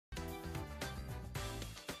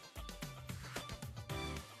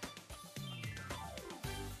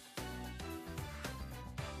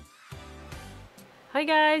Hi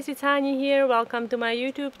guys, it's Hani here. Welcome to my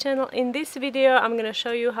YouTube channel. In this video I'm gonna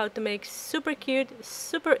show you how to make super cute,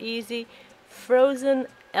 super easy frozen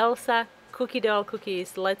Elsa cookie doll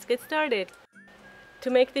cookies. Let's get started. To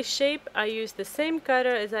make this shape I used the same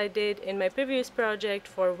cutter as I did in my previous project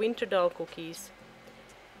for winter doll cookies.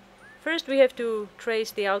 First we have to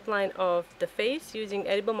trace the outline of the face using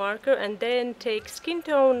edible marker and then take skin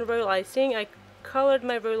tone royal icing. I colored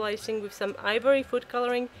my royal icing with some ivory food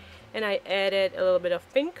coloring and I added a little bit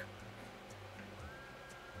of pink.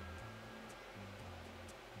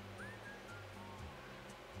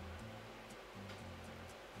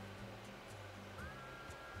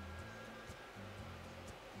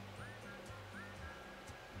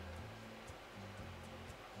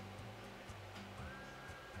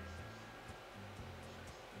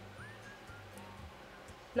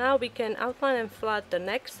 Now we can outline and flat the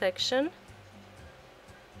next section.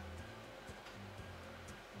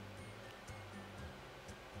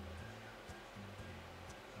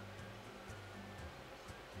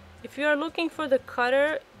 If you are looking for the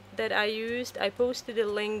cutter that I used, I posted a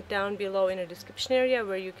link down below in the description area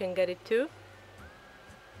where you can get it too.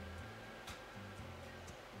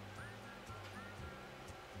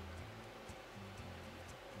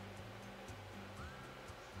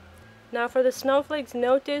 Now for the snowflakes,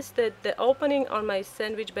 notice that the opening on my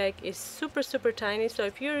sandwich bag is super tiny, so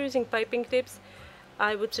if you're using piping tips,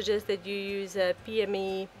 I would suggest that you use a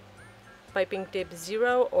PME piping tip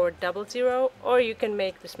 0 or 00, or you can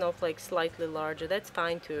make the snowflakes slightly larger, that's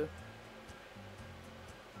fine too.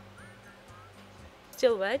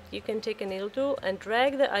 Still wet, you can take a needle tool and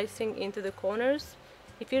drag the icing into the corners.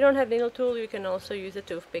 If you don't have needle tool, you can also use a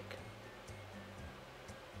toothpick.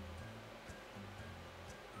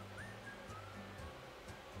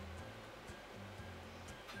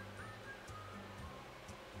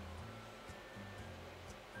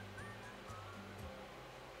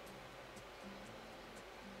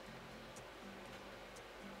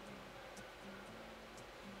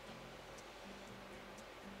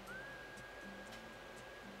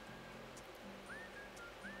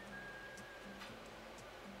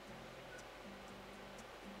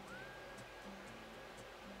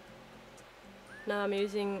 Now I'm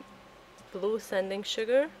using blue sanding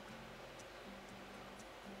sugar,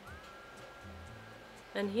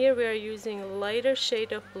 and here we are using a lighter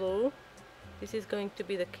shade of blue. This is going to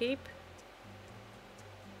be the cape.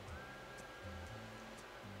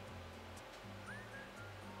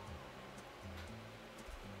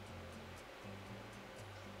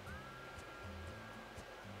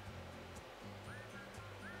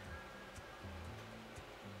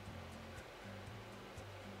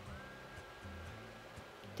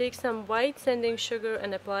 Take some white sanding sugar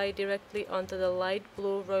and apply it directly onto the light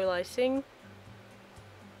blue royal icing.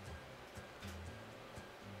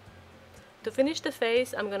 To finish the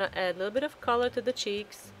face, I'm gonna add a little bit of color to the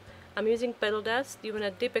cheeks. I'm using petal dust. You wanna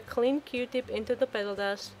dip a clean Q-tip into the petal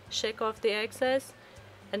dust, shake off the excess,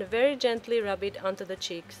 and very gently rub it onto the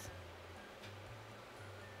cheeks.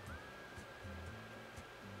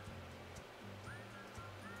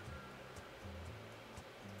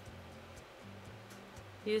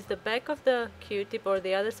 Use the back of the Q-tip or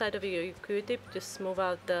the other side of your Q-tip to smooth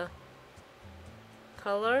out the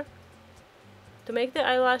color. To make the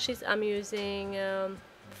eyelashes, I'm using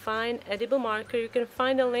fine edible marker. You can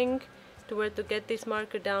find a link to where to get this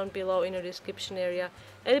marker down below in the description area.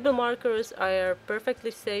 Edible markers are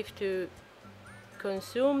perfectly safe to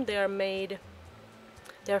consume. They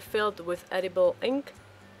are filled with edible ink.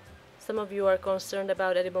 Some of you are concerned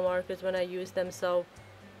about edible markers when I use them, so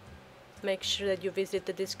make sure that you visit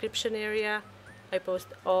the description area. I post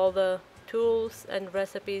all the tools and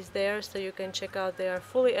recipes there so you can check out. They are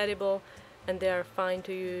fully edible and they are fine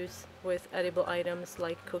to use with edible items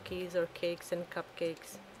like cookies or cakes and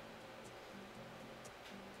cupcakes.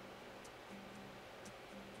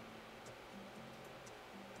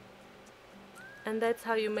 And that's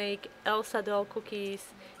how you make Elsa doll cookies.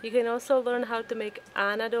 You can also learn how to make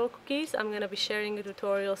Anna doll cookies. I'm gonna be sharing a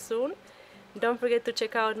tutorial soon. Don't forget to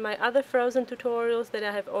check out my other frozen tutorials that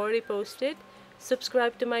I have already posted.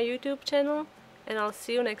 Subscribe to my YouTube channel and I'll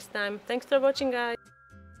see you next time. Thanks for watching, guys.